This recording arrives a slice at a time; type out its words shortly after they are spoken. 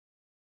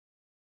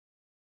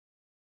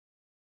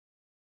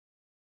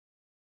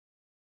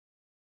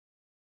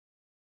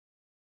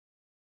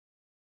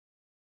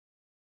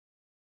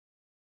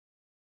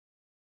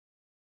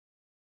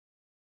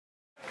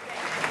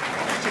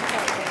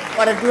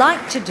what I'd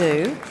like to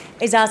do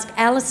is ask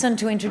Alison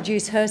to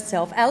introduce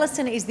herself.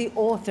 Alison is the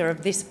author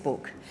of this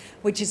book,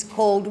 which is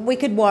called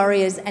Wicked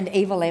Warriors and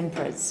Evil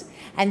Emperors.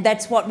 And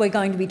that's what we're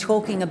going to be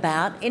talking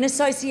about in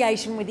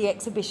association with the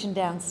exhibition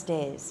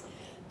downstairs.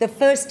 The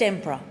first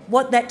emperor,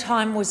 what that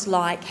time was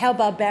like, how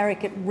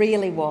barbaric it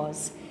really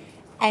was,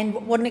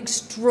 and what an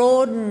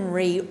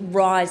extraordinary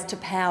rise to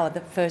power the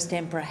first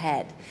emperor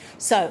had.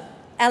 So,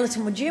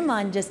 Alison, would you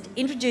mind just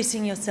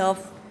introducing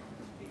yourself?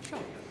 Sure.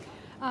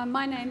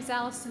 My name's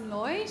Alison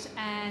Lloyd,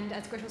 and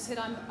as Gretel said,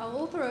 I'm an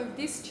author of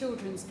this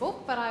children's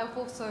book, but I've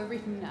also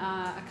written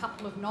a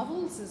couple of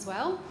novels as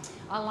well.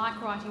 I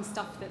like writing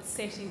stuff that's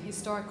set in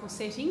historical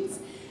settings.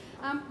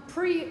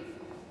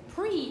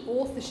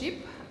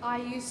 Pre-authorship, I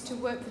used to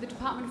work for the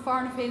Department of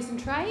Foreign Affairs and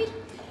Trade,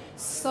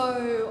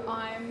 so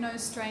I'm no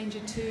stranger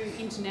to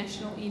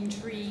international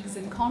intrigues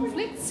and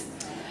conflicts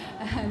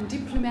and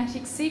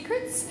diplomatic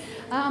secrets,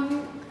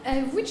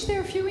 which there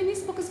are a few in this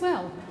book as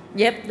well.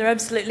 Yep, there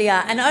absolutely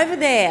are. And over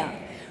there,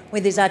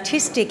 with his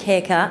artistic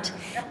haircut,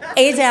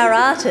 is our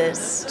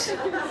artist.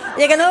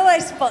 You can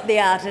always spot the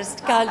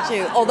artist, can't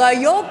you? Although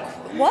you're...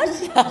 What?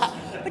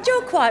 But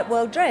you're quite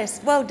well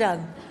dressed. Well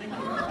done.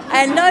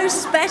 And no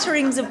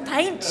spatterings of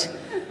paint.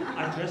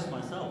 I dressed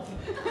myself.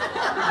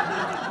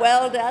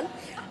 Well done.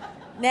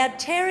 Now,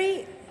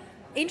 Terry,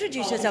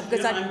 introduce yourself.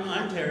 Because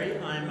I'm Terry.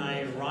 I'm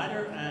a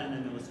writer and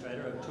an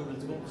illustrator of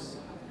children's books.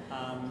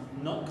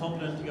 Not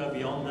competent to go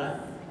beyond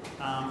that.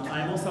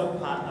 I'm also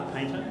a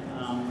painter.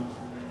 A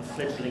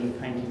fledgling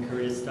painting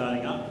career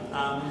starting up.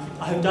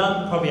 I have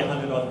done probably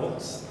 100 odd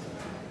books,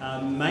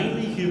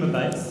 mainly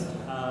humour-based.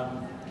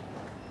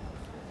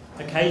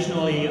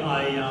 Occasionally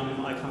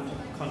I come to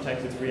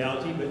contact with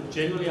reality, but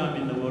generally I'm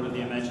in the world of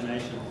the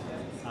imagination.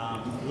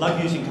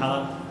 Love using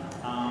colour,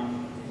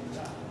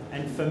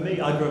 and for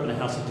me, I grew up in a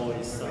house of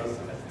boys, so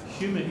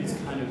humour is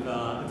kind of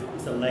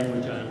it's a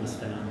language I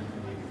understand.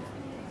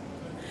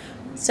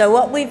 So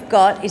what we've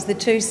got is the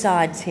two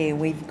sides here.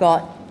 We've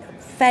got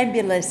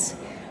fabulous,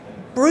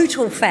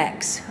 brutal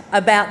facts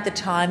about the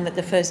time that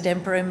the first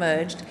emperor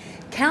emerged,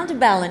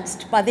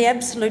 counterbalanced by the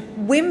absolute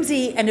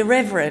whimsy and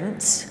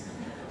irreverence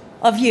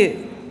of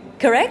you,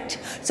 correct?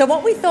 So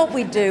what we thought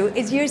we'd do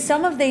is use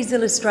some of these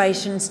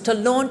illustrations to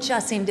launch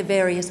us into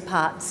various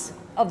parts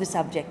of the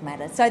subject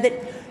matter so that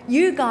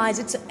you guys,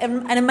 it's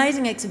an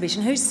amazing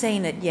exhibition. Who's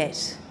seen it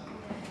yet?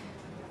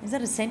 Is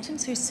that a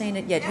sentence? Who's seen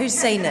it yet? Who's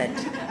seen it?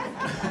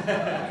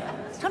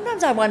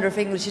 Sometimes I wonder if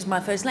English is my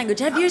first language.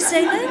 Have you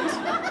seen it?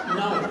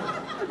 No.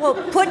 Well,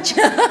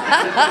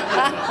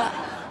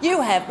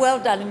 you have. Well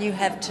done, and you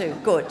have too.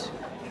 Good.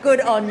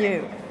 Good on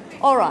you.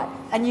 All right,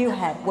 and you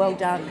have. Well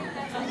done.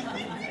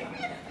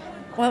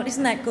 Well,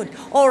 isn't that good?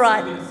 All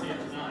right.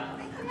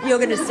 You're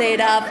going to see it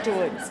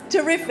afterwards.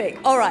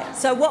 Terrific. All right,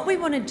 so what we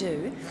want to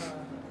do,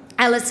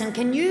 Alison,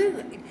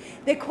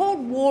 they're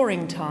called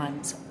warring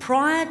times.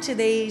 Prior to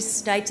these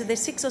states, are there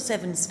 6 or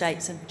 7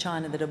 states of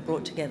China that are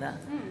brought together?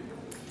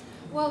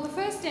 Well, the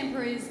first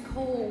emperor is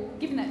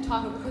given that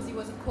title because he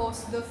was, of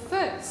course, the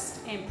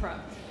first emperor.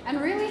 And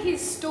really his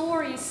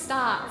story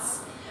starts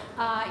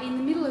in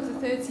the middle of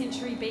the 3rd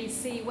century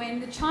BC,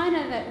 when the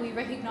China that we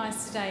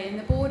recognise today and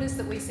the borders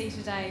that we see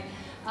today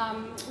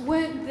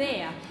weren't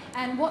there.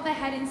 And what they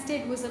had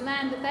instead was a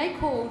land that they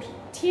called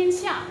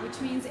Tianxia, which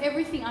means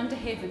everything under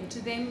heaven.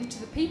 To them, to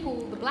the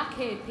people, the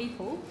black-haired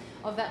people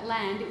of that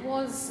land, it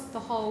was the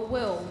whole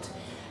world.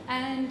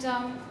 And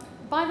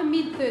by the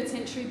mid-3rd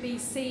century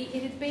BC,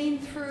 it had been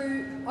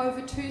through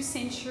over 2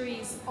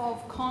 centuries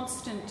of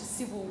constant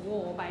civil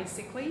war,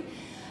 basically.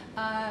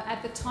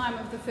 At the time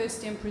of the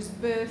first emperor's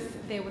birth,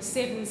 there were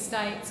 7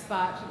 states,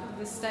 but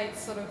the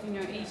states sort of,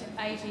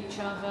 ate each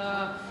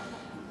other.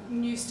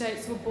 New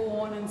states were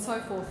born, and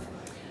so forth.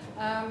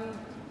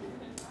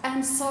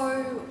 And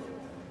so,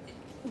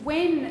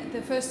 when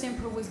the first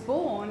emperor was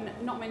born,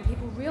 not many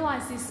people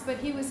realise this, but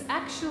he was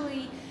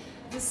actually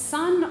the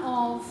son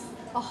of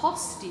a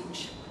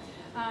hostage.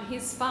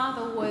 His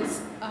father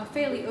was a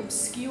fairly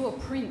obscure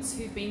prince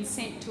who'd been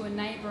sent to a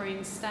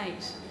neighbouring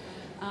state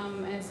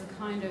as a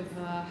kind of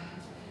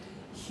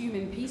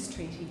human peace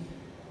treaty.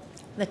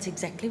 That's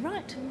exactly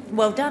right.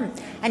 Well done.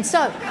 And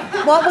so,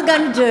 what we're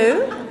going to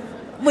do,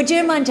 would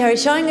you mind, Terry,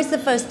 showing us the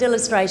first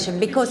illustration?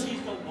 Because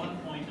She's got 1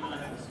 point and I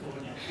haven't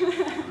scored yet.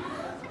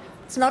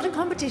 it's not a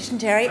competition,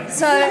 Terry.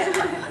 So,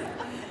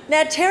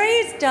 now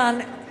Terry has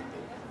done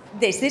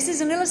this. This is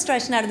an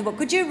illustration out of the book.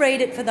 Could you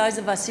read it for those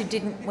of us who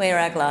didn't wear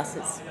our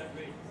glasses?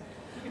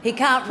 He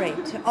can't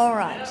read. All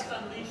right. Just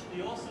unleash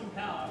the awesome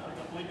power of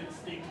the pointed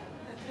stick.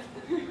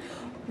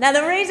 Now,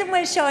 the reason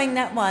we're showing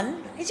that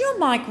one, is your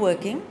mic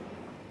working?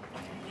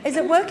 Is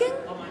it working?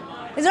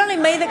 It's only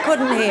me that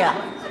couldn't hear.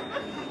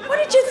 What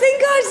did you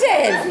think I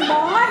said?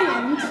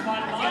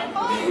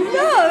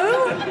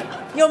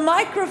 No, your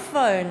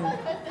microphone.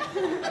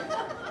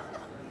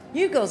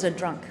 You girls are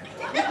drunk.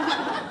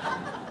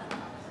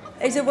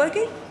 Is it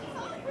working?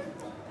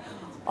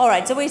 All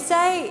right, so we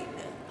say,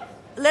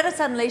 let us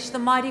unleash the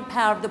mighty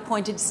power of the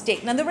pointed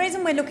stick. Now, the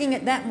reason we're looking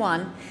at that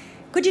one,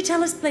 could you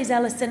tell us, please,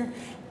 Alison,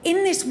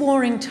 in this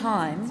warring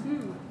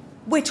time,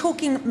 we're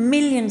talking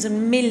millions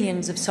and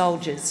millions of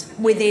soldiers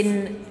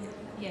within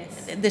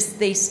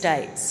these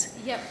states.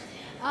 Yep.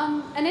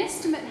 An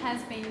estimate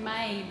has been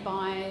made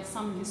by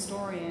some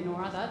historian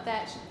or other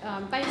that,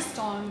 based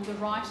on the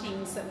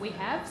writings that we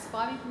have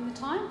surviving from the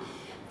time,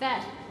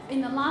 that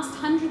in the last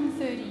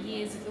 130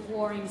 years of the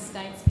Warring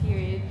States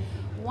period,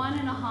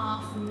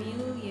 1.5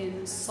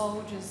 million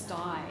soldiers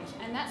died,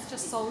 and that's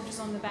just soldiers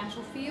on the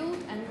battlefield,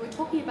 and we're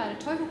talking about a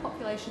total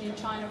population in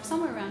China of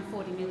somewhere around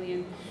 40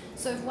 million.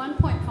 So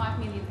 1.5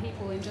 million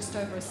people in just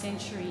over a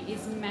century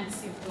is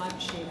massive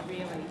bloodshed,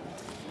 really.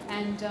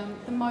 And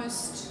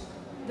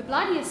the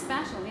bloodiest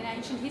battle in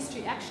ancient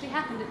history actually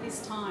happened at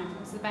this time.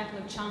 It was the Battle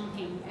of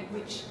Changping, at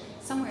which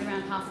somewhere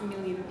around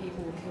 500,000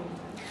 people were killed.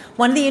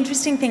 One of the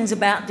interesting things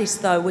about this,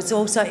 though, was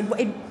also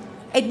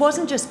it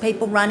wasn't just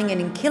people running in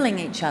and killing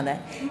each other.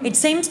 It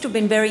seems to have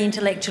been very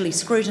intellectually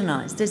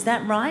scrutinised. Is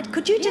that right?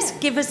 Could you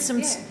just give us some...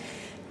 Yeah.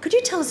 Could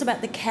you tell us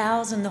about the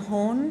cows and the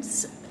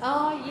horns?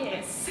 Oh,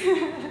 yes.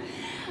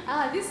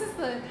 This is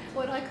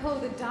what I call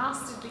the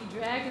dastardly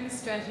dragon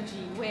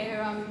strategy,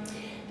 where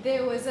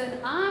there was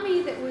an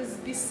army that was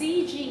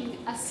besieging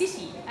a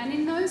city, and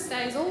in those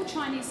days all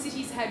Chinese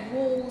cities had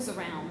walls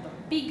around them,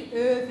 big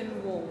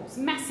earthen walls,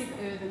 massive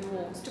earthen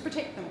walls to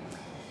protect them.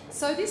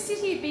 So this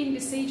city had been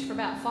besieged for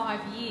about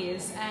 5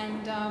 years,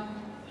 and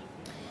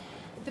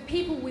the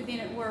people within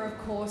it were, of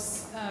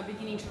course,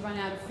 beginning to run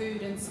out of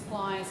food and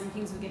supplies, and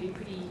things were getting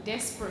pretty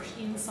desperate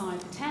inside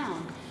the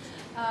town.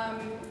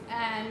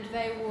 And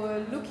they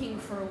were looking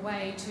for a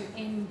way to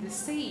end the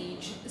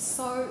siege.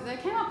 So they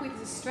came up with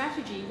this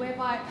strategy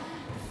whereby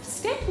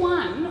step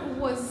one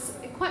was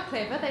quite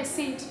clever. They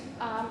sent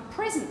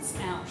presents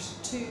out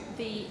to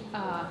the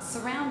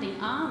surrounding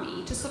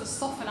army to sort of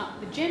soften up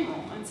the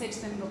general, and said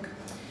to them, look,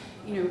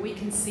 you know, we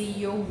can see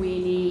you're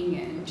winning,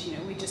 and, you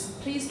know,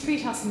 please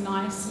treat us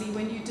nicely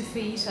when you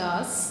defeat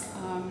us.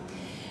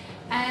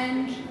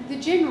 And the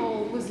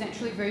general was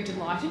naturally very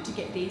delighted to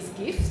get these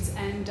gifts,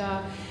 and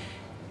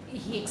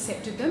he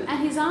accepted them,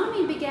 and his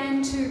army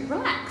began to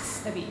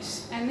relax a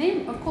bit. And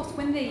then, of course,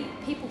 when the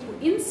people who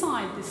were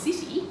inside the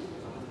city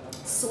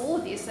saw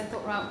this, they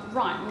thought,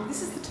 right, well,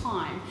 this is the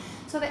time.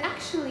 So they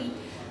actually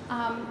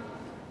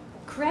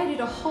created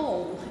a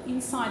hole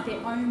inside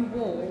their own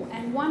wall,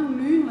 and one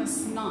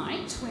moonless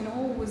night, when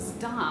all was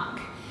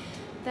dark,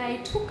 they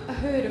took a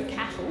herd of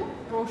cattle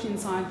brought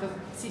inside the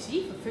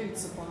city for food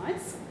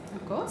supplies,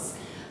 of course.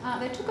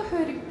 They took a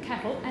herd of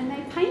cattle and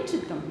they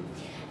painted them,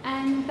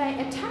 and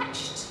they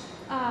attached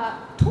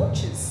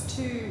torches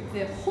to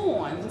the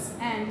horns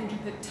and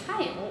the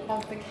tail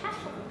of the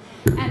cattle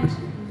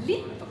and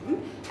lit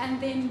them,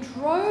 and then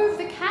drove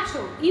the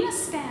cattle in a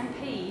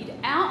stampede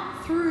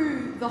out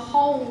through the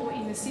hole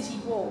in the city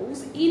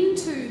walls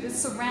into the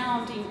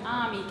surrounding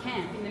army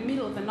camp in the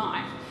middle of the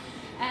night.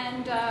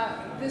 And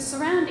the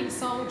surrounding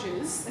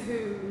soldiers,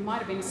 who might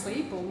have been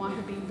asleep or might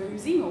have been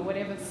boozing or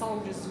whatever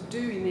soldiers would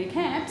do in their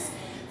camps,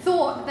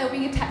 thought they were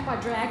being attacked by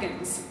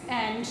dragons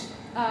and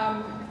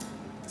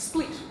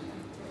split.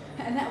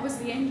 And that was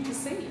the end of the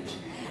siege.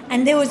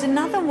 And there was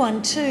another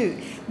one too,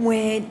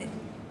 where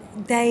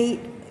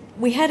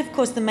we had, of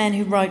course, the man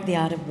who wrote The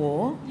Art of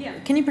War. Yeah.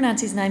 Can you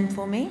pronounce his name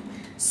for me?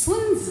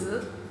 Sun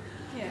Tzu.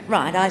 Yeah.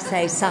 Right, I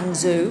say Sun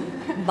Tzu,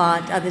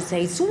 but others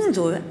say Sun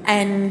Tzu.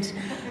 And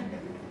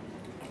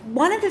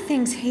one of the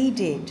things he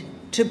did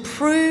to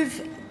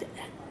prove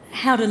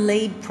how to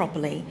lead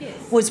properly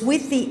was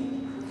with the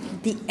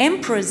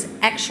emperor's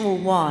actual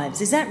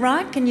wives. Is that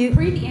right? Can you...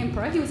 Pre the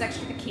emperor, he was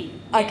actually the king.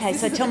 Okay,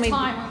 yes, so tell me... This is at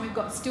the time when we've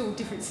got still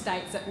different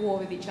states at war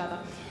with each other.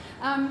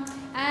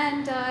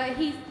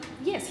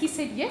 He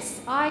said,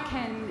 yes, I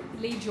can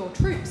lead your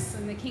troops.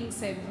 And the king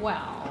said,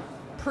 well,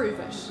 prove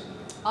it.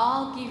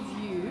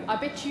 I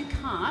bet you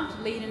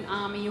can't lead an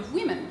army of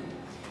women,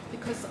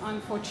 because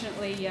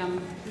unfortunately,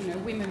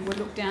 women were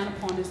looked down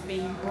upon as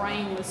being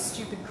brainless,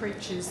 stupid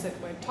creatures that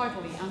were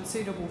totally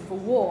unsuitable for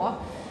war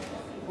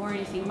or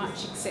anything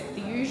much except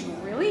the usual,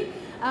 really.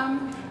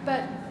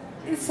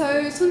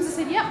 So Sun Tzu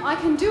said, yep, I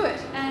can do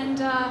it. And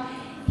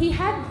he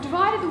had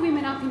divided the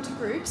women up into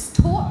groups,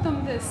 taught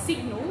them the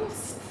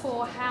signals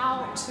for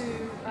how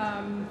to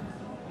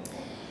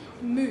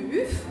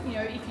move. You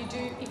know,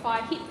 if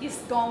I hit this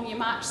gong, you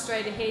march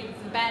straight ahead.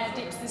 If the banner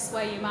dips this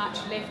way, you march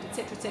left,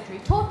 etc., etc.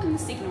 He taught them the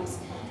signals.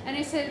 And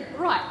he said,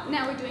 right,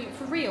 now we're doing it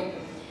for real.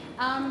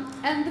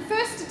 And the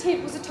first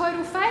attempt was a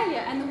total failure,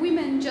 and the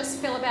women just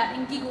fell about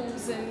in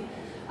giggles and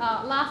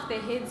laughed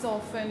their heads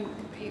off, and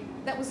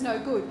that was no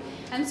good.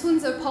 And Sun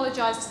Tzu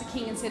apologised to the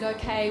king and said,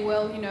 okay,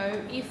 well, you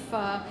know, if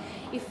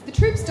the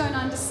troops don't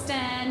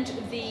understand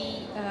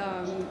the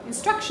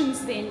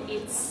instructions, then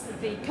it's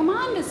the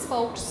commander's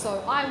fault,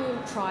 so I will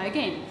try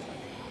again.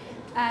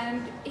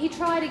 And he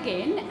tried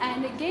again,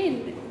 and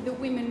again the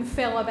women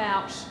fell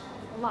about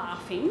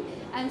laughing.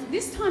 And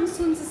this time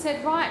Sun Tzu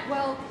said, right,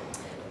 well,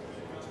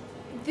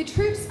 the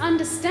troops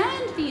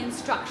understand the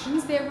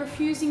instructions, they're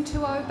refusing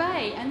to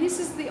obey, and this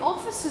is the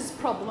officer's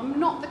problem,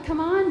 not the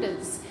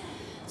commander's.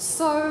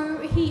 So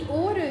he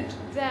ordered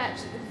that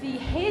the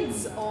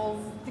heads of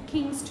the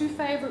king's two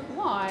favourite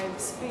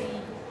wives be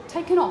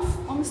taken off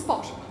on the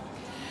spot.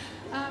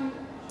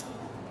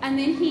 And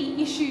then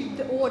he issued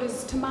the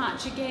orders to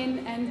march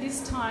again, and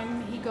this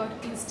time he got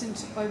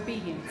instant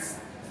obedience,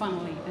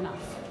 funnily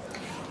enough.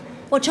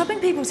 Well, chopping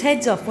people's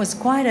heads off was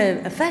quite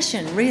a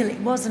fashion, really,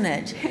 wasn't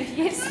it?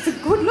 Yes, it's a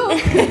good look.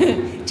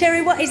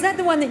 Terry, is that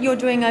the one that you're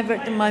doing over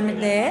at the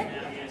moment there?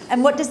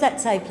 And what does that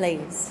say,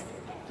 please?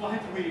 Do I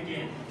have to read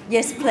again?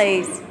 Yes,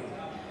 please. Okay,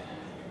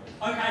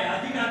 I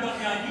think I've got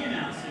the idea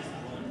now, says the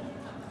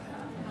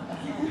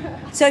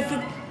woman. So,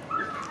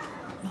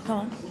 oh, go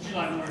on. Would you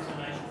like more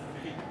explanation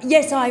from me?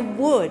 Yes, I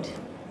would.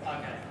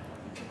 Okay.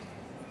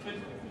 But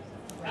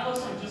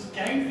Alison just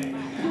gave me.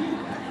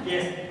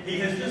 Yes, he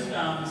has just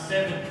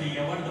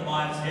severed one of the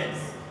wives' heads.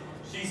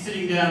 She's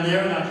sitting down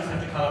there, and I just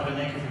have to cut off her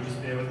neck if you'll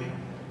just bear with me.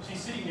 She's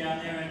sitting down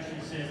there and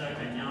she says,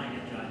 okay, now I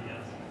get the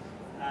idea.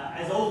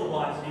 As all the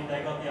wives did,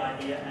 they got the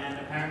idea and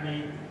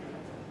apparently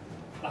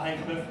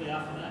behaved perfectly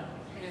after that.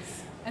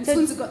 Yes. And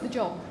Sunza got the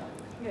job.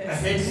 A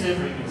Yes. head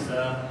severing is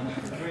a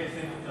very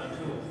effective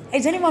tool.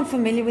 Is anyone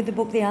familiar with the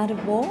book The Art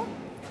of War?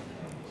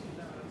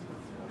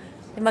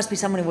 There must be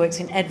someone who works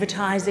in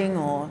advertising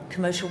or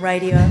commercial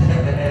radio.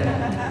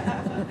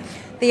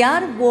 The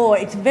Art of War,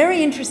 it's a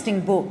very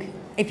interesting book.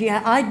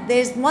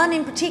 There's one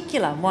in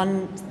particular,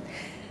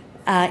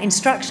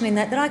 instruction in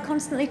that I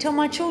constantly tell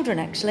my children,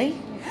 actually,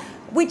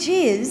 which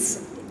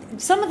is,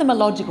 some of them are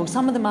logical,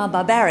 some of them are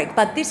barbaric,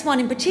 but this one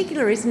in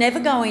particular is never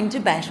go into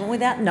battle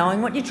without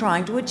knowing what you're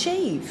trying to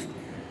achieve.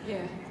 Yeah.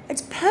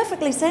 It's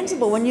perfectly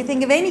sensible when you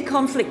think of any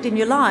conflict in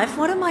your life,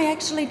 what am I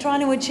actually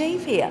trying to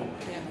achieve here?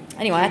 Yeah.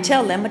 Anyway, I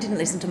tell them, I didn't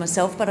listen to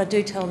myself, but I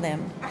do tell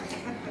them.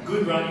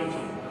 Good writing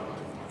tip.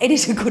 It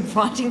is a good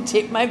writing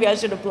tip. Maybe I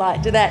should apply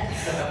it to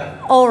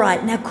that. All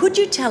right. Now, could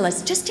you tell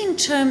us, just in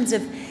terms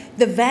of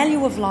the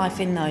value of life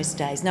in those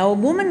days? Now, a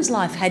woman's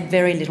life had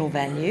very little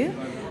value.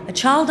 A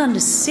child under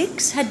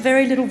 6 had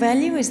very little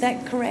value. Is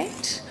that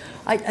correct?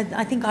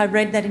 I think I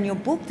read that in your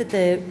book, that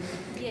the...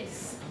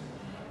 Yes.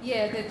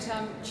 Yeah,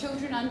 that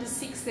children under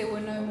 6, there were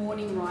no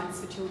mourning rites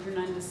for children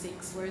under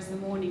 6, whereas the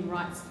mourning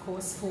rites, of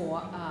course,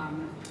 for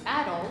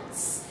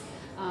adults,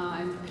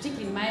 and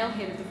particularly the male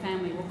head of the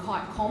family, were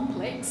quite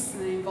complex,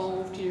 and they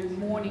involved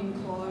mourning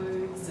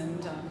clothes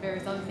and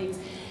various other things.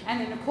 And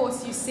then, of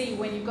course, you see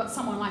when you've got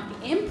someone like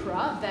the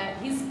emperor that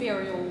his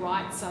burial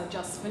rites are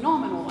just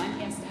phenomenal, and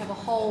he has to have a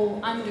whole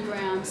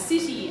underground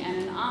city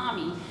and an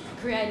army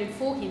created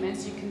for him,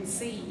 as you can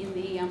see in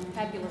the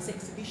fabulous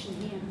exhibition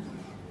here.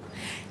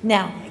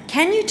 Now,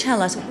 can you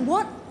tell us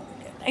what...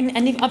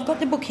 And if, I've got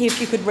the book here, if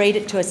you could read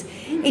it to us.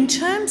 In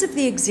terms of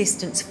the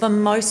existence, for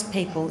most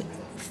people,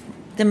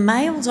 the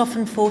males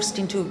often forced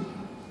into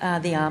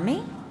the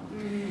army.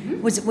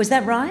 Mm-hmm. Was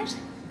that right?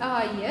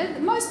 Yeah.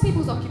 Most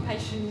people's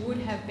occupation would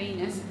have been,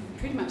 as it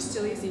pretty much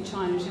still is in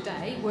China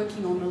today,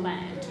 working on the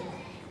land.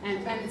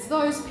 And it's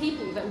those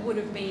people that would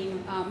have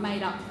been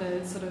made up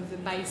the sort of the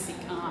basic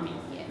army,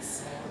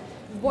 yes.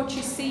 What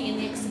you see in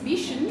the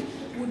exhibition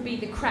would be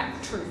the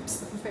crack troops,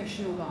 the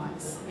professional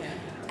guys. Yeah.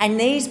 And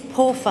these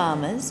poor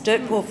farmers,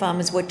 dirt poor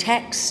farmers, were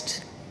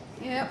taxed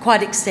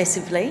quite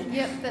excessively.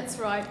 Yep, that's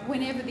right.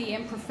 Whenever the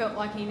emperor felt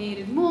like he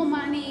needed more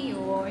money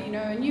or,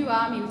 a new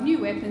army with new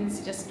weapons,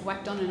 he just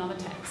whacked on another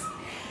tax.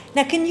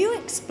 Now, can you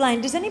explain,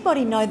 does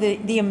anybody know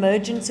the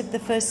emergence of the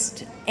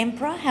first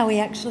emperor, how he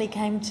actually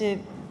came to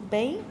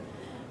be?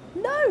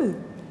 No.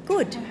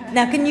 Good.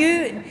 Now,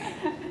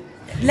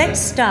 let's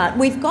start.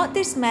 We've got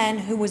this man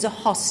who was a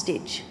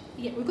hostage.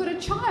 Yeah, we've got a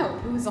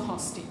child who was a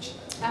hostage.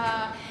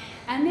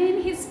 And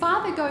then his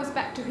father goes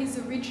back to his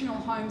original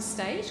home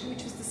state,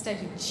 which was the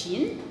state of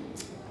Qin.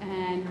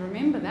 And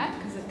remember that,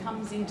 because it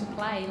comes into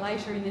play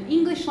later in the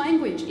English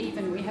language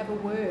even. We have a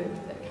word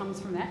that comes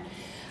from that.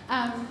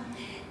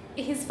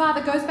 His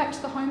father goes back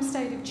to the home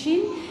state of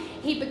Qin.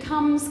 He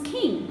becomes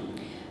king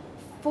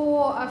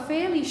for a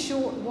fairly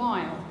short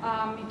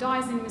while. He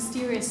dies in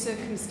mysterious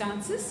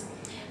circumstances.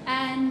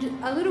 And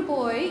the little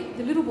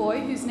boy,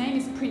 whose name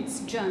is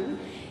Prince Jun,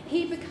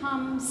 he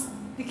becomes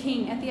the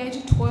king at the age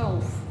of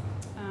 12.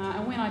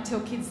 And when I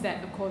tell kids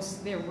that, of course,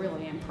 they're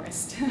really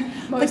impressed.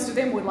 Most of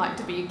them would like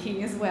to be a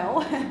king as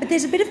well. But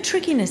there's a bit of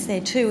trickiness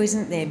there too,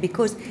 isn't there?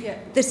 Because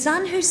the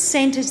son who's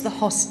sent as the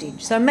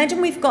hostage. So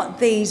imagine we've got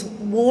these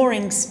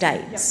warring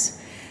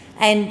states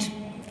and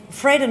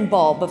Fred and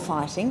Bob are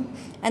fighting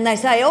and they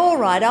say, all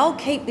right, I'll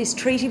keep this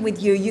treaty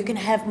with you. You can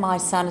have my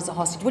son as a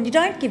hostage. Well, you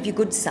don't give your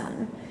good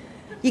son.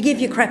 You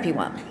give your crappy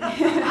one,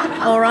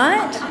 all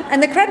right?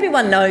 And the crappy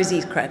one knows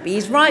he's crappy.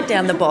 He's right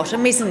down the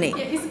bottom, isn't he? Yeah,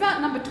 he's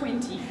about number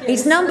 20. Yes.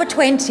 He's number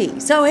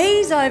 20. So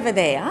he's over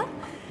there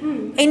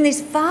in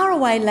this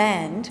faraway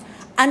land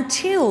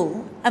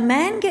until a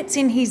man gets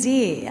in his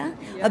ear,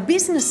 a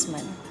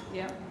businessman.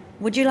 Yep.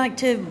 Would you like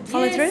to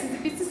follow through? Yes,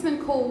 a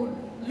businessman called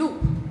Lu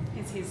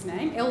is his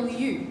name,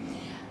 L-U.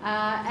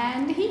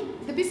 And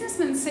the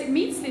businessman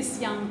meets this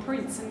young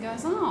prince and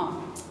goes,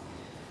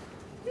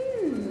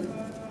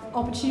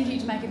 opportunity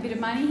to make a bit of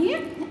money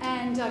here,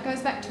 and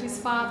goes back to his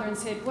father and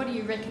said, what do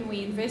you reckon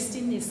we invest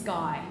in this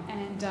guy?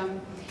 And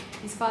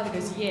his father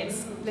goes,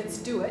 yes, let's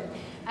do it.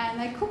 And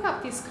they cook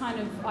up this kind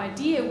of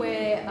idea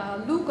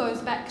where Lu goes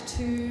back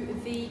to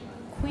the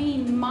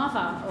Queen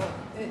Mother,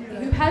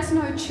 who has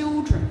no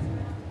children,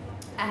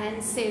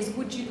 and says,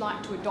 would you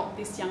like to adopt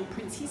this young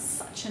prince? He's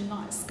such a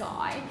nice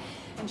guy.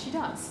 And she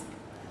does.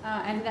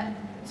 And that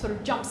sort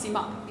of jumps him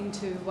up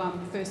into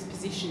first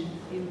position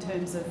in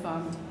terms of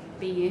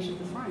being heir to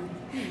the throne.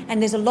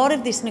 And there's a lot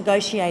of this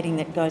negotiating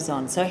that goes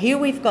on. So here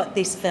we've got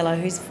this fellow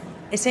who's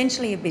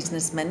essentially a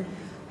businessman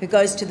who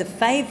goes to the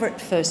favourite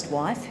first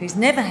wife, who's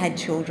never had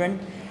children,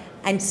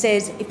 and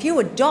says, if you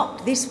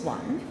adopt this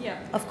one,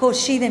 of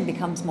course she then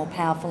becomes more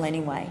powerful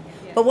anyway.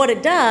 But what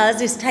it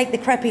does is take the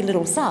crappy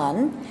little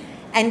son,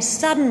 and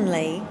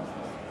suddenly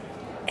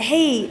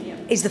he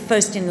is the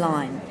first in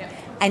line.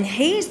 And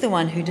he's the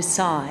one who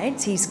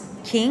decides, he's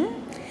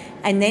king,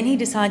 and then he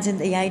decides at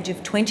the age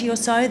of 20 or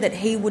so that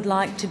he would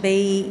like to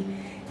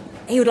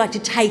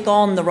take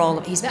on the role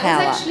of his power.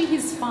 That was actually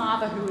his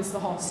father who was the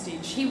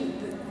hostage.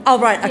 Oh,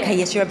 right, okay,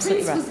 yes, you're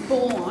absolutely right. The prince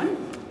was born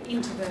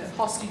into the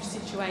hostage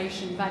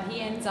situation, but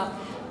he ends up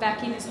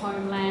back in his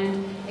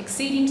homeland,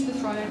 acceding to the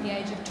throne at the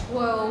age of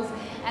 12,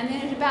 and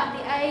then at about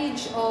the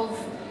age of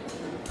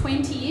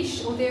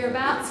 20-ish or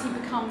thereabouts, he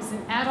becomes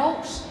an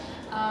adult,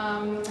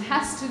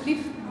 has to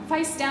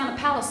face down a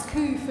palace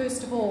coup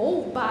first of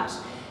all, but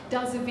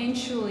does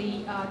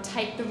eventually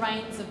take the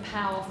reins of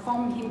power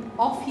from him,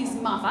 off his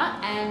mother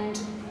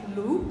and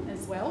Lu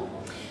as well.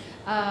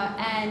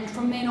 And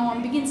from then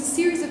on begins a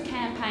series of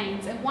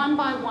campaigns, and one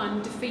by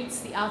one defeats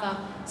the other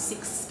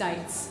 6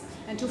 states.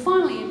 Until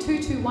finally in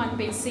 221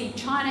 BC,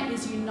 China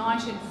is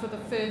united for the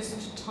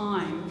first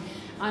time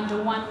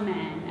under one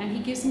man, and he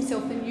gives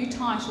himself the new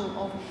title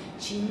of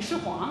Qin Shi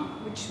Huang,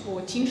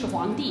 or Qin Shi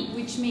Huangdi,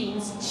 which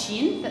means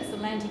Qin, that's the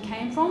land he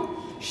came from,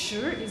 Shi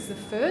is the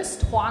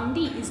first,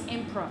 Huangdi is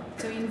emperor.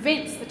 So he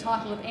invents the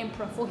title of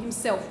emperor for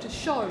himself to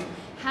show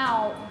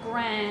how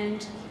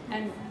grand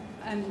and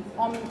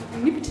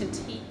omnipotent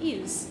he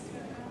is.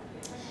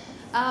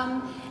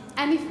 And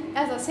if,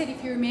 as I said,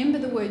 if you remember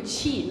the word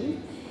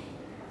Qin,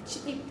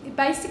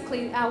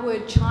 basically our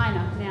word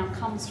China now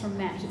comes from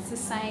that. It's the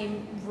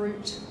same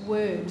root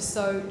word.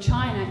 So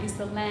China is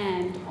the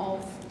land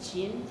of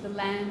Qin, the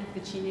land of the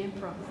Qin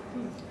emperor.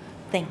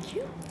 Thank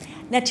you.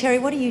 Now, Terry,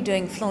 what are you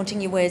doing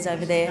flaunting your wares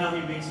over there? How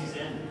he meets his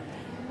end.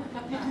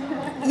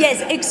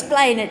 Yes,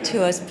 explain it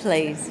to us,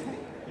 please.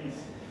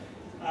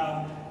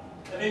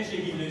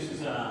 Eventually he loses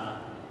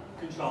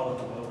control of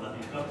the world, I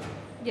think.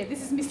 Yeah,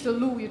 this is Mr.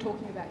 Lu you're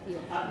talking about here.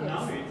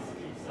 No,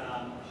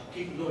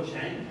 it's Lord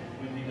Shang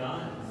when he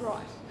dies.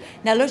 Right.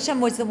 Now, Lu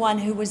Shan was the one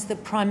who was the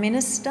Prime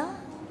Minister?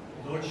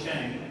 Lord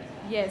Shang.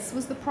 Yes,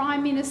 was the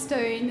Prime Minister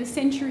in the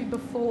century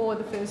before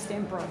the first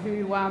Emperor,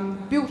 who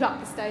built up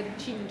the state of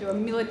Qin into a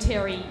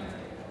military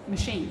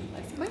machine,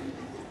 basically.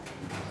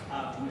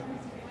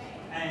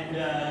 And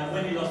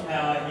when he lost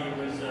power,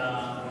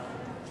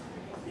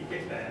 he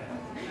gets bad.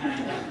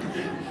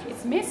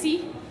 It's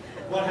messy.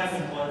 What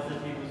happened was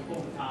that he was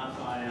pulled apart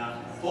by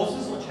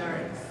horses or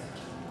chariots.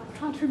 I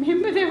can't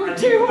remember, there were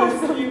 2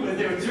 of them.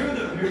 There were 2 of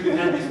them who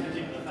had this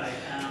particular fate.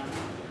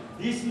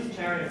 This was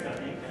chariots, I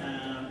think.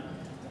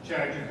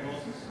 Chariot-driven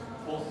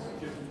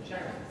horses-driven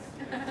chariots.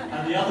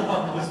 And the other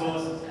one was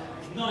horses.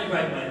 Not a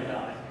great way to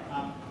die.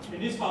 In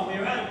this one, we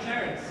were out of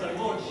chariots, so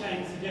Lord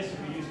Shang suggested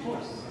we use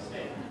horses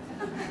instead.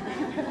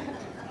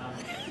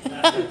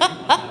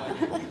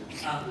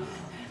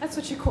 That's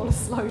what you call a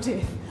slow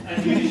death.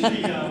 And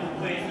usually,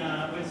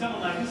 when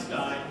someone like this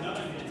died, not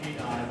only did he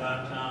die,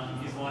 but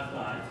his wife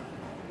died,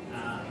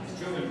 his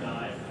children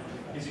died,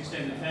 his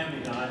extended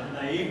family died, and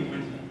they even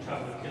went into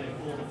trouble of killing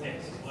all the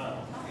pets as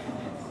well.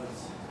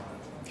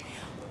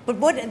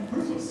 But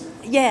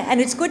and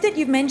it's good that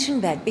you've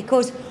mentioned that,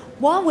 because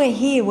while we're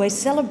here, we're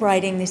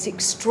celebrating this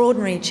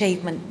extraordinary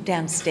achievement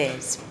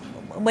downstairs.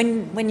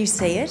 When you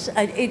see it,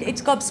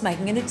 it's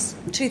gobsmaking, and it's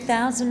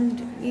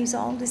 2,000 years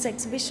old, this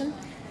exhibition.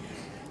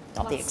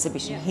 Not the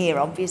exhibition here,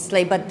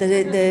 obviously, but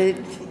the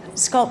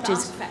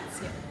sculptures.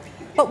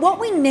 But what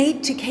we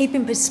need to keep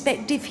in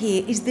perspective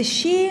here is the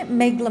sheer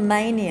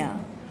megalomania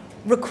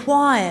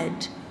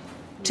required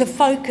to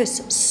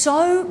focus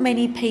so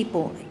many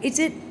people. Is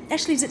it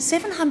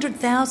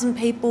 700,000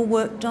 people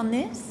worked on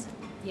this?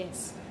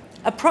 Yes.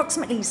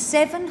 Approximately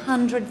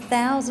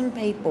 700,000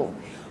 people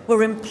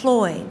were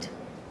employed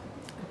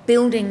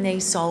building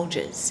these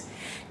soldiers.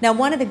 Now,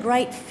 one of the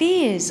great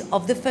fears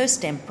of the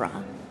first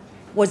emperor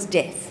was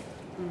death.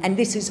 And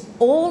this is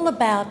all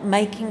about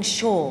making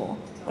sure,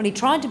 well, he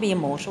tried to be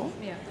immortal,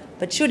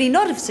 but should he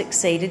not have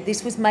succeeded,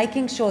 this was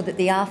making sure that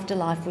the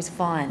afterlife was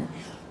fine.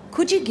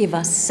 Could you give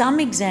us some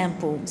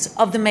examples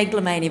of the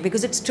megalomania?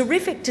 Because it's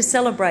terrific to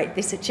celebrate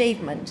this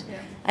achievement,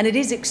 and it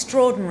is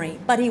extraordinary,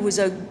 but he was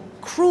a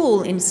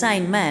cruel,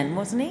 insane man,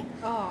 wasn't he?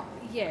 Oh,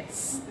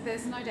 yes.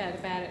 There's no doubt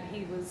about it.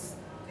 He was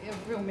a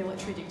real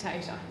military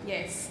dictator,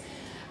 yes.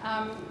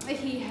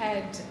 He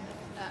had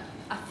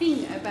a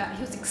thing about,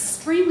 he was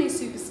extremely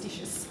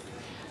superstitious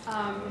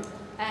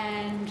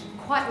and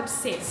quite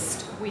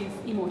obsessed with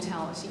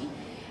immortality.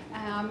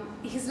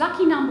 His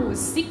lucky number was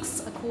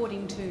 6,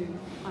 according to,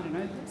 I don't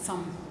know,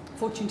 some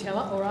fortune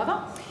teller or other.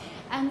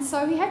 And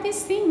so he had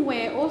this thing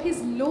where all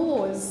his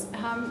laws,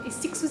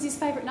 6 was his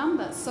favourite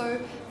number. So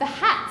the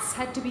hats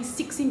had to be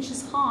 6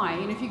 inches high.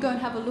 And if you go and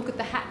have a look at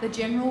the hat the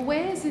general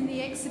wears in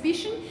the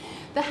exhibition,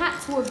 the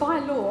hats were by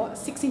law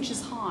 6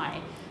 inches high.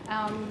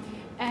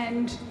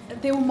 And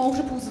there were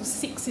multiples of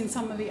 6 in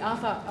some of the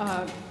other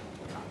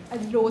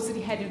laws that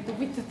he had, the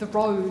width of the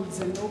roads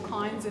and all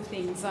kinds of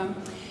things.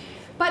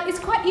 But it's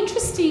quite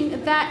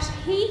interesting that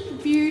he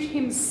viewed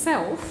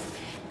himself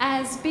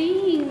as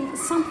being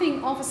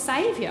something of a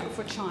saviour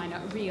for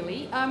China,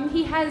 really.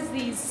 He has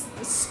these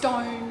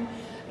stone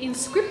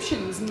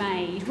inscriptions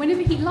made.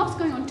 Whenever he loves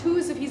going on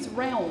tours of his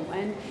realm,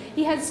 and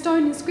he had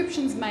stone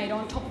inscriptions made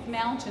on top of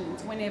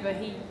mountains whenever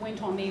he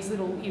went on these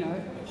little,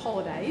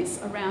 holidays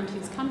around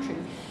his country.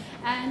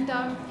 And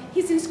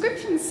his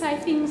inscriptions say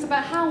things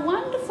about how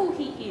wonderful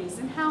he is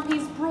and how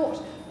he's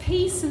brought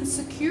peace and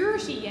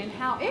security and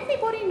how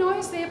everybody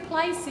knows their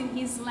place in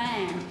his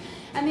land.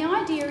 And the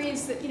idea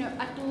is that,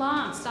 at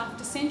last,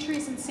 after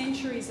centuries and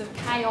centuries of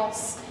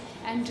chaos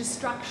and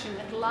destruction,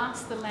 at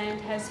last the land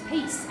has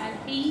peace. And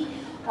he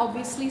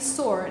obviously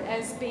saw it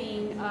as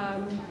being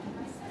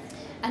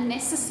a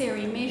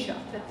necessary measure,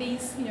 that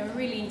these,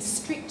 really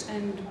strict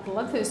and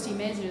bloodthirsty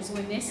measures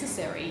were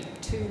necessary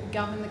to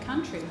govern the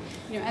country.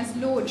 As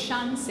Lord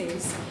Shun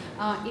says,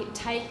 it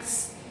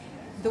takes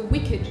the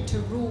wicked to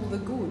rule the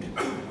good.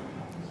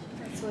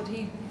 That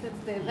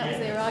was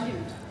their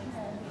argument.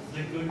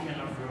 The good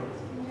cannot rule.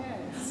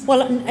 Yes.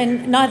 Well,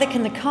 and neither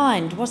can the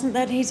kind. Wasn't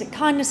that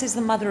kindness is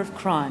the mother of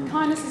crime?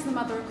 Kindness is the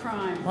mother of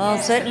crime. Well,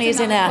 yes, certainly is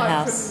in our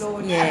house.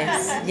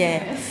 Yes,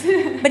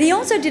 yeah. But he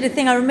also did a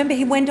thing. I remember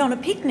he went on a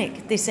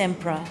picnic, this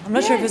emperor. I'm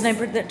not sure if he was an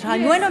emperor at that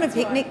time. Yes, he went on a that's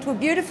picnic right. to a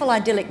beautiful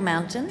idyllic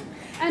mountain.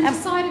 And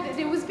decided that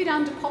it was a bit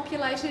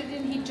underpopulated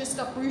and he'd just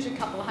uproot a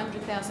couple of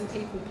 100,000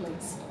 people,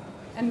 please,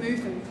 and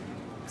move them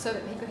so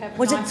that he could have.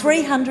 Was it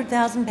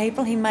 300,000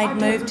 people he made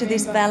move to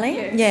this valley?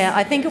 Yes. Yeah,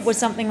 I think it was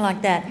something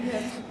like that.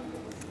 Yeah.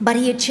 But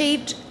he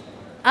achieved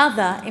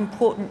other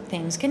important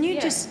things. Can you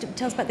just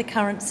tell us about the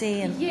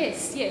currency? And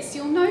Yes.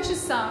 You'll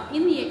notice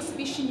in the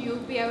exhibition you'll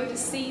be able to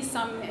see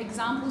some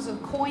examples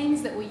of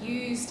coins that were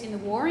used in the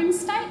warring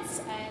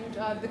states, and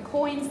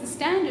the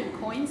standard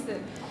coins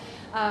that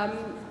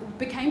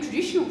became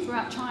traditional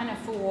throughout China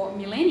for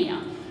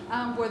millennia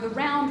were the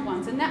round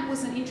ones, and that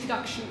was an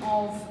introduction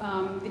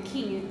of the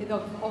king,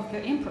 of the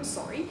emperor,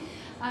 sorry.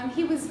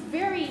 He was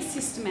very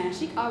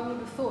systematic. I would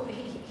have thought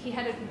he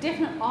had a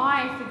definite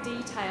eye for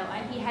detail,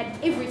 and he had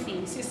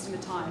everything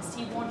systematised.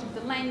 He wanted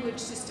the language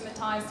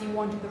systematised, he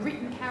wanted the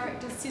written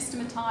characters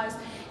systematised,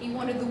 he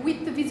wanted the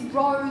width of his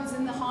roads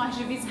and the height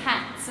of his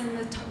hats and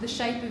the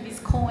shape of his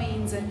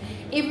coins, and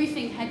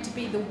everything had to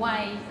be the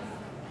way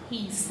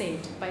he said,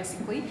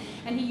 basically.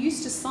 And he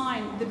used to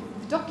sign, the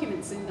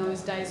documents in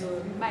those days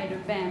were made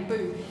of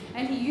bamboo,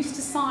 and he used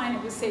to sign,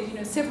 it was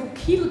said, several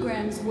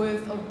kilograms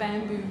worth of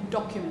bamboo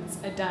documents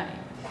a day.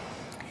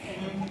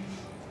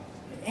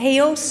 he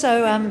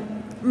also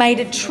made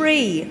a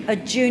tree a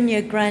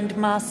junior Grand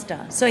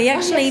Master. So he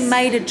actually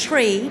made a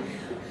tree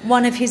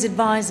one of his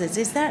advisors.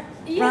 Is that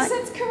yes, right? Yes,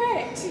 that's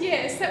correct.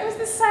 Yes, that was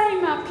the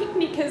same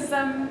picnic as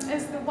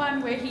the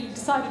one where he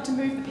decided to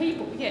move the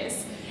people.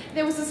 Yes.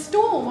 There was a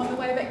storm on the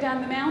way back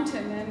down the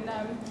mountain, and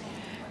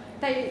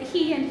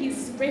he and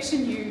his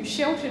retinue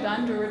sheltered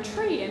under a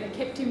tree, and it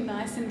kept him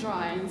nice and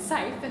dry and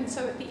safe. And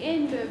so at the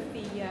end of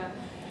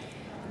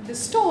the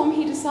storm,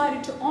 he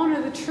decided to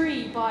honour the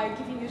tree by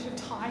giving it a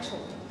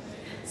title.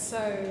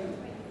 So,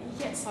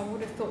 yes, I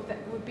would have thought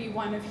that would be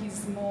one of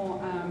his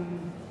more...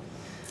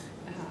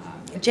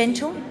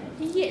 gentle?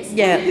 Yes.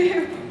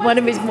 Yeah, one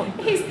of his more...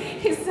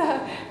 His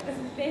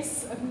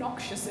less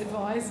obnoxious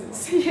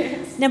advisors,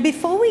 yes. Now,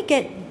 before we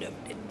get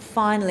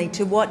finally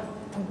to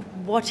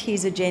what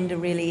his agenda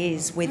really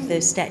is with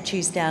the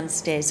statues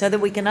downstairs, so that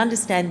we can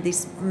understand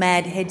this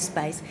mad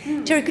headspace,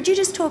 Terry, could you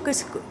just talk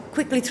us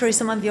quickly through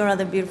some of your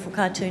other beautiful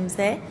cartoons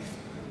there?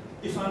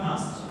 If I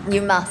must.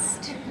 You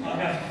must.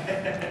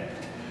 Okay.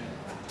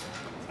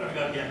 Where we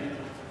go again?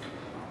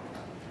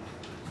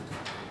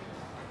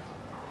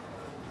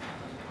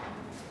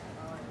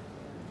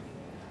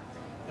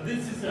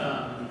 This is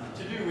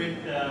to do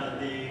with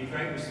the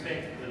great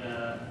respect that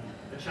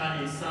a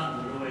Chinese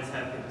son would always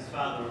have for his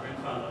father or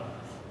grandfather.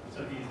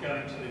 So if he's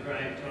going to the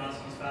grave to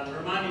ask his father,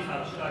 remind me,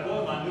 father, should I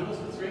boil my noodles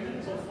for 3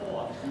 minutes or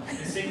 4?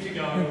 They seem to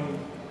go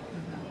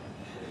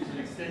to an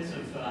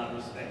extensive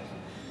respect.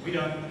 We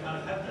don't kind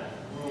of have that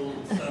rule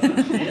so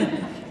much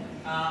here.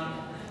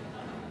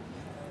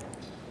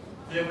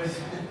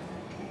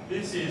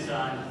 This is,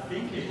 I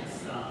think it's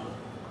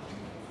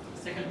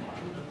the second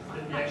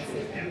one, the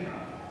actual emperor.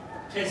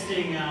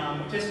 Testing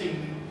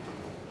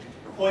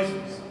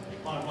poisons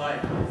on a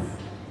blade,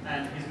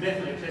 and his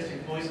method of testing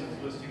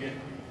poisons was to get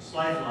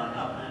slaves lined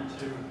up and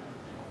to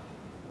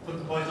put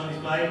the poison on his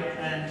blade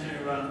and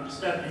to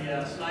stab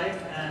the slave,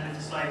 and if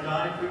the slave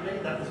died quickly,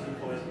 that was good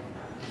poison.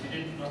 If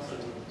you didn't, not so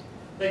good.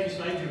 Thank you,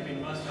 slave, you've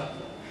been most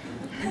helpful.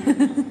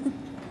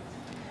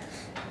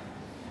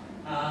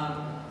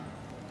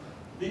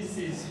 This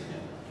is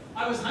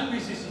I was hungry,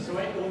 sister, so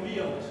I ate your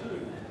meal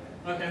too.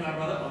 Okay, my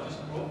brother, I'll just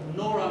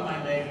gnaw on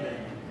my leg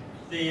then.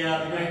 The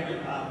great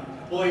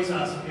boys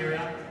are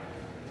superior,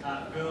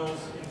 girls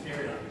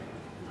inferior.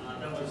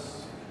 That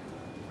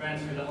ran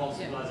through the whole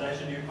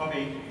civilization. You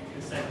probably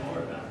can say more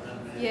about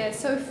that. Maybe. Yeah,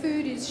 so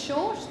food is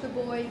short, the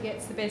boy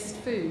gets the best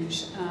food.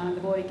 The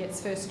boy gets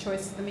first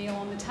choice of the meal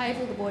on the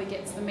table, the boy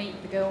gets the meat,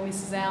 the girl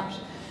misses out.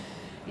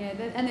 Yeah,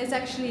 and there's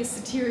actually a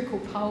satirical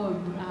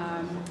poem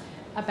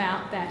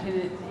about that,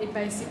 and it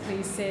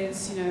basically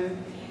says, you know,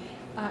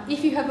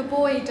 if you have a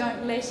boy,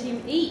 don't let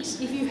him eat.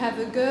 If you have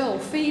a girl,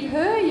 feed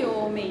her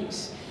your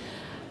meat.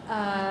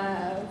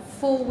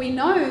 For we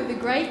know the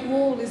Great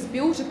Wall is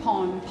built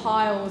upon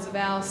piles of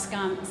our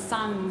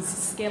sons'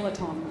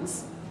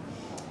 skeletons.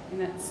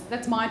 And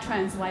that's my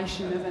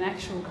translation of an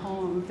actual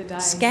poem of the day.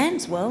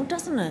 Scans well,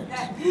 doesn't it?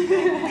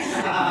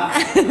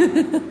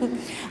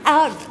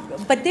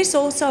 But this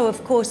also,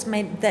 of course,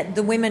 meant that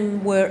the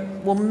women were,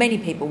 well, many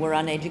people were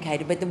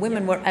uneducated, but the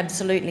women were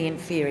absolutely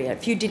inferior.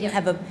 If you didn't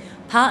have a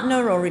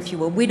partner or if you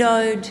were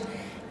widowed,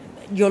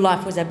 your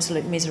life was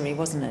absolute misery,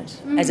 wasn't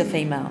it, as a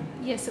female?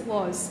 Yes, it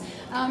was.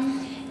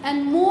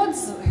 And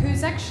Maud's,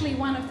 who's actually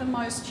one of the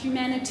most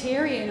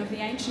humanitarian of the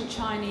ancient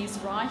Chinese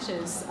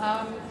writers,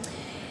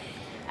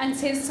 and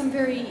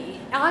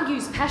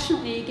argues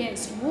passionately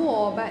against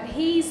war, but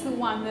he's the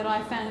one that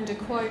I found a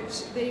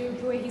quote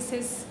where he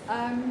says,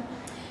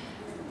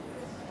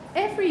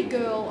 every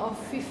girl of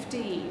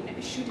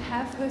 15 should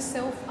have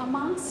herself a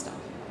master,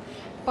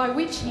 by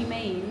which he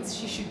means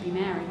she should be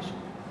married.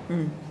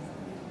 Mm.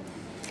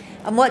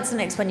 And what's the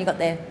next one you got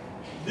there?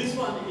 This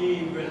one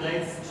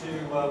relates to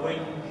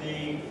when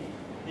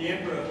the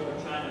Emperor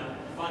of China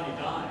finally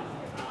died.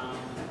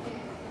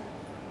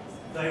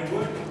 They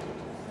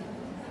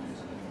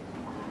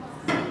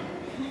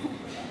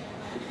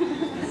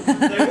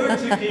weren't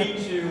too keen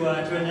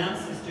to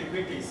announce this too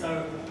quickly,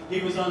 so he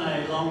was on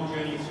a long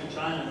journey through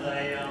China.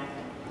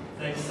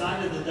 They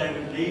decided that they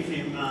would leave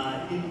him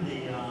in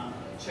the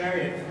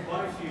chariot for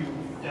quite a few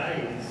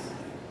days,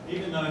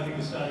 even though he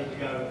was starting to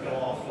go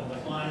off and the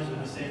flies were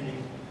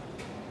descending,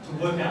 to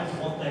work out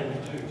what they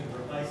would do to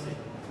replace him.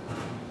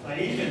 They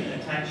even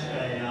attached a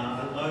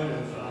load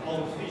of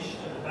old fish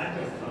to the back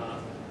of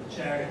the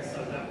chariot so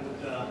that would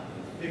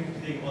people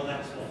could think, well,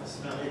 that's what the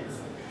smell is.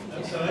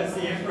 And so as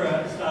the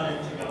emperor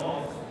started to go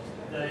off,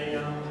 they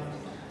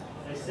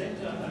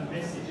sent a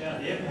message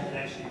out. The emperor had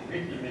actually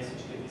written a message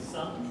to his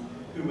son,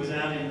 who was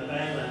out in the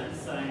Badlands,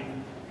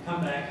 saying,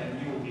 "Come back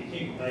and you will be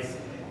king,"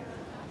 basically.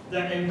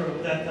 That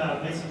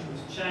message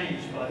was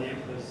changed by the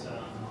emperor's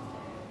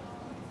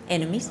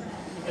enemies.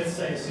 Let's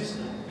say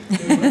assistant,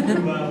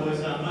 who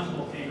was much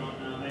more keen on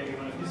maybe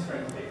one of his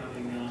friends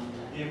becoming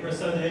the emperor.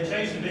 So they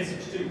changed the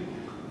message to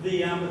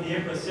the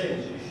emperor said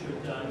you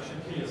should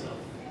kill yourself.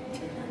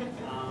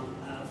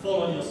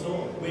 Fall on your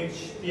sword,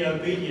 which the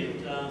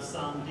obedient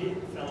son did,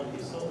 fell on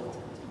his sword.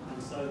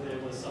 And so there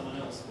was someone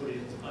else put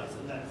in his place,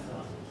 and that's,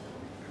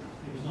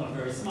 he was not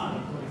very smart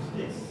according to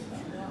this.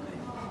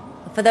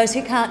 For those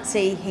who can't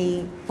see,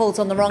 he falls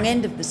on the wrong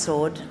end of the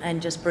sword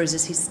and just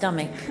bruises his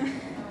stomach.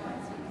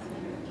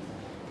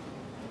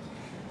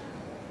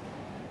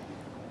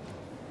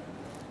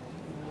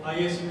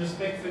 Yes, in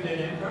respect for dead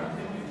emperor, can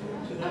you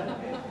talk to that?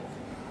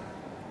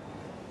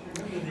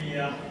 Do you remember the...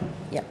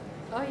 Yep.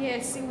 Oh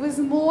yes, it was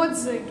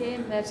Maud's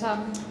again that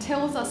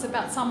tells us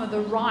about some of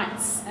the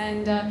rites,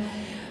 and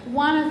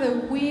one of the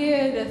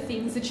weirder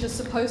things that you're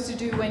supposed to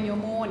do when you're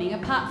mourning,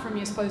 apart from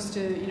you're supposed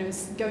to, you know,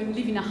 go and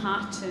live in a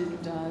hut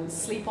and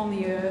sleep on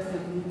the earth,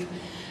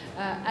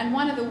 and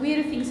one of the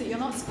weirder things that you're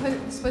not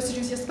supposed to do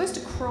is you're supposed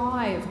to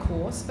cry, of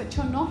course, but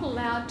you're not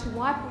allowed to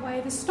wipe away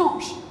the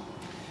snot.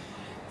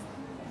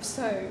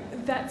 So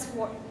that's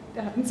what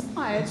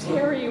inspired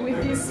Terry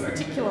with this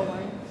particular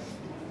one.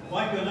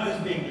 Wipe your nose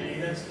being Lily,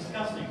 that's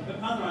disgusting. But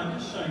Mother, I'm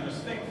just showing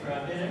respect for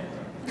our dead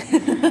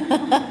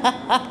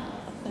emperor.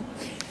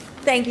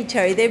 Thank you,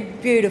 Terry. They're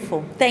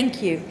beautiful.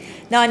 Thank you.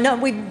 Now, I know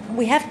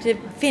we have to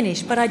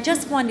finish, but I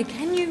just wonder,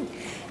 can you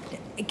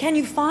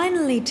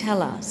finally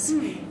tell us,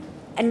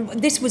 and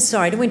this was,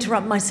 sorry to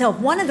interrupt myself,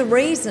 one of the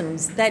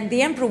reasons that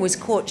the emperor was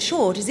caught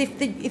short is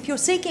if you're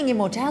seeking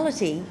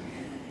immortality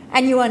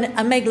and you're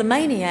a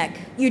megalomaniac,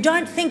 you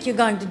don't think you're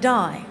going to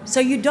die,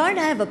 so you don't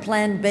have a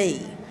plan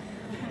B.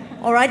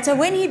 All right, so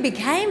when he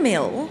became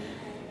ill,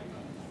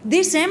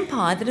 this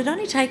empire that had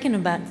only taken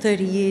about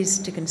 30 years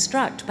to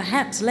construct,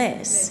 perhaps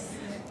less,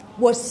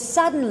 was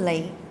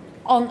suddenly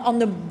on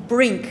the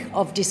brink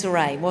of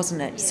disarray,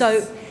 wasn't it? Yes.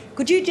 So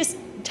could you just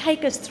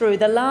take us through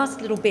the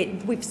last little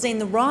bit? We've seen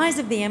the rise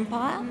of the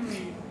empire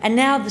and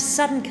now the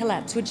sudden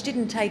collapse, which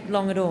didn't take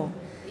long at all.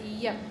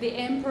 Yep, the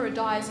emperor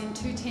dies in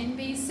 210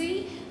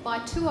 BC. By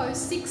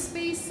 206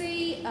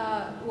 BC,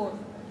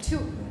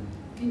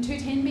 in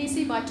 210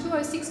 BC, by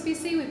 206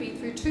 BC, we've been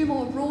through two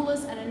more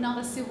rulers and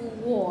another civil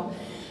war.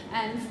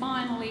 And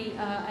finally,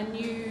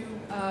 the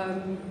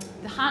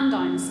Han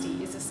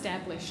Dynasty is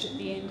established at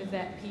the end of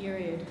that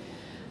period.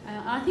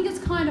 I think it's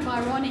kind of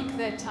ironic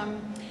that,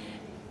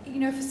 you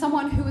know, for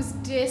someone who was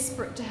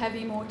desperate to have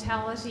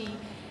immortality,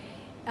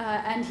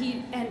 and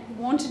he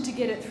wanted to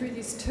get it through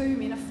this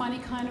tomb in a funny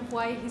kind of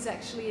way. He's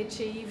actually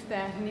achieved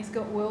that, and he's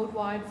got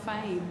worldwide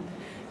fame.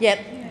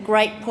 Yep,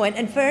 great point.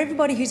 And for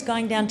everybody who's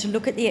going down to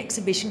look at the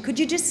exhibition, could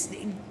you just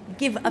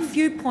give a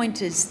few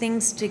pointers,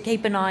 things to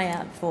keep an eye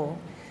out for?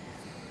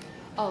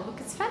 Oh, look,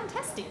 it's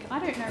fantastic. I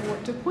don't know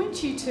what to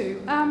point you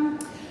to.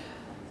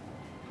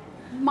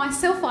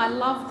 Myself, I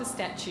love the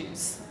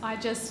statues. I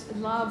just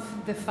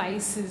love the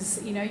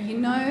faces. You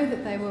know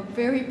that they were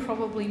very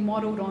probably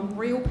modelled on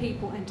real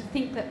people, and to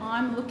think that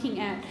I'm looking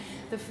at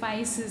the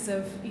faces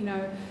of,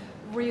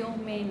 real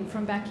men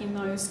from back in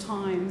those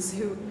times,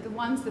 who the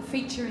ones that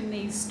feature in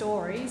these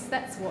stories,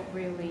 that's what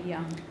really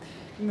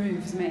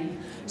moves me.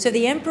 So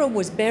the emperor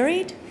was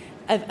buried,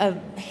 a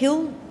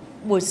hill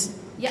was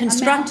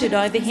constructed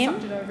over him.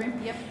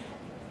 Yep.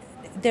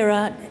 There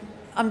are,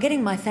 I'm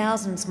getting my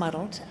thousands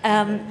muddled.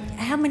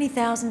 How many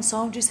thousand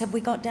soldiers have we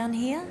got down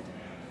here?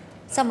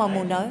 Someone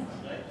will know.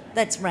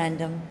 That's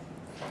random.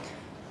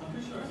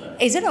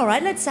 Is it all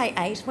right? Let's say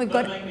 8. We've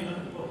got...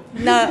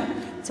 No.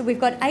 So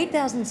we've got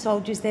 8,000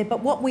 soldiers there,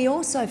 but what we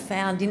also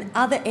found in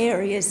other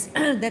areas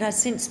that are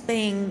since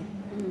being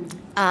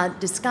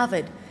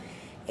discovered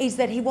is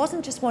that he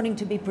wasn't just wanting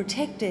to be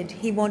protected,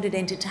 he wanted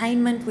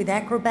entertainment with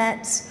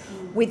acrobats,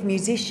 with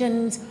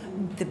musicians,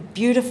 the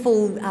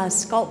beautiful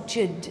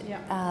sculptured,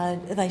 are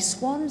they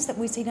swans that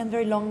we see down,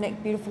 very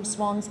long-necked, beautiful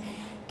swans.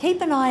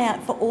 Keep an eye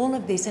out for all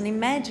of this, and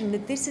imagine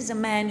that this is a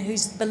man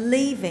who's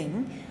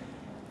believing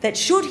that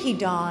should he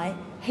die,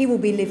 he will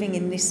be living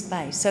in this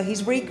space. So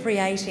he's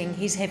recreating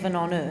his heaven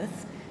on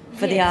earth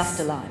for the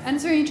afterlife. And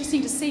it's very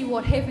interesting to see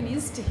what heaven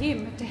is to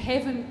him. To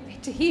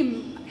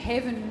him,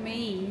 heaven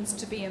means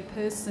to be a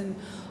person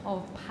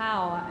of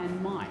power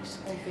and might,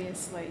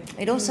 obviously.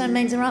 It also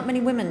means there aren't many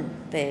women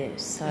there,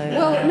 so...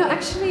 Well, no,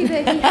 actually,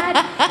 he had...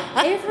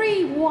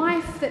 Every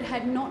wife that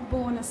had not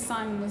born a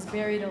son was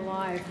buried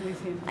alive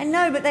with him. I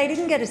know, but they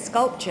didn't get a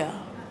sculpture.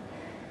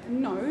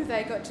 No,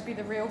 they got to be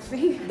the real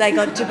thing. They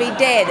got to be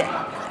dead.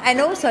 And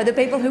also the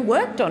people who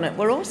worked on it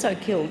were also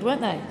killed, weren't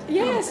they?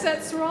 Yes,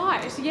 that's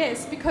right.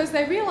 Yes, because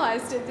they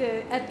realised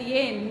at the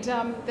end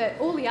that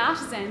all the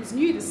artisans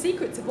knew the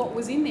secrets of what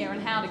was in there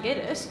and how to get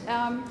it.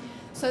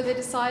 So they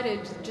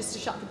decided just to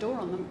shut the door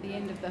on them at the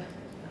end of the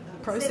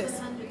process.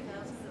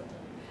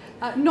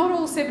 700,000. Not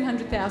all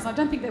 700,000. I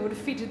don't think they would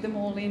have fitted them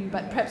all in,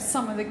 but perhaps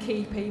some of the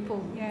key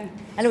people, yeah.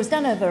 And it was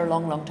done over a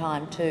long, long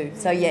time too.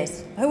 So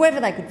yes, whoever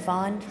they could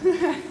find,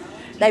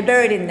 they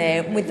buried in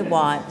there with the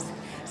wives.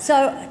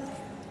 So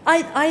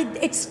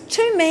it's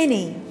too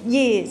many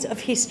years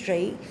of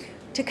history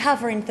to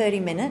cover in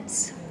 30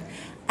 minutes,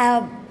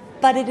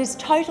 but it is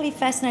totally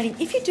fascinating.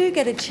 If you do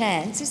get a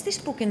chance, is this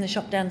book in the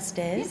shop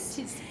downstairs? Yes,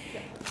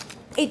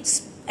 it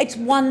is. It's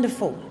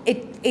wonderful.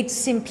 It's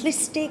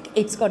simplistic,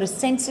 it's got a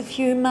sense of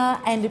humour,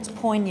 and it's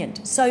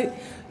poignant. So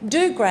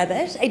do grab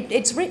it.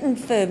 It's written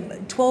for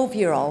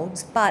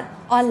 12-year-olds, but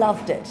I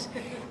loved it.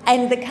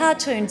 And the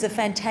cartoons are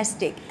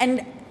fantastic.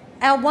 And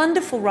our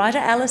wonderful writer,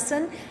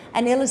 Alison,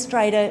 and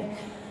illustrator,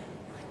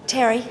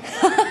 Terry.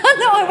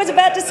 No, I was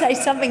about to say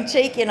something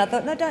cheeky, and I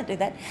thought, no, don't do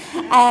that.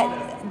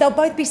 They'll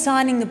both be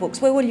signing the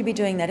books. Where will you be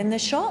doing that? In the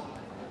shop?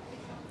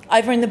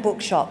 Over in the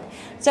bookshop.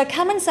 So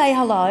come and say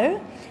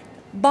hello.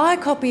 Buy a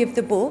copy of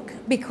the book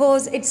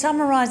because it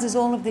summarises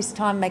all of this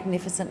time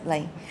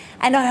magnificently.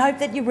 And I hope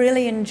that you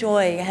really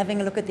enjoy having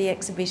a look at the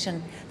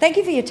exhibition. Thank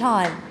you for your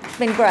time. It's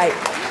been great.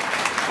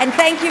 And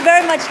thank you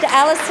very much to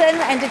Alison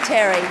and to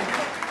Terry.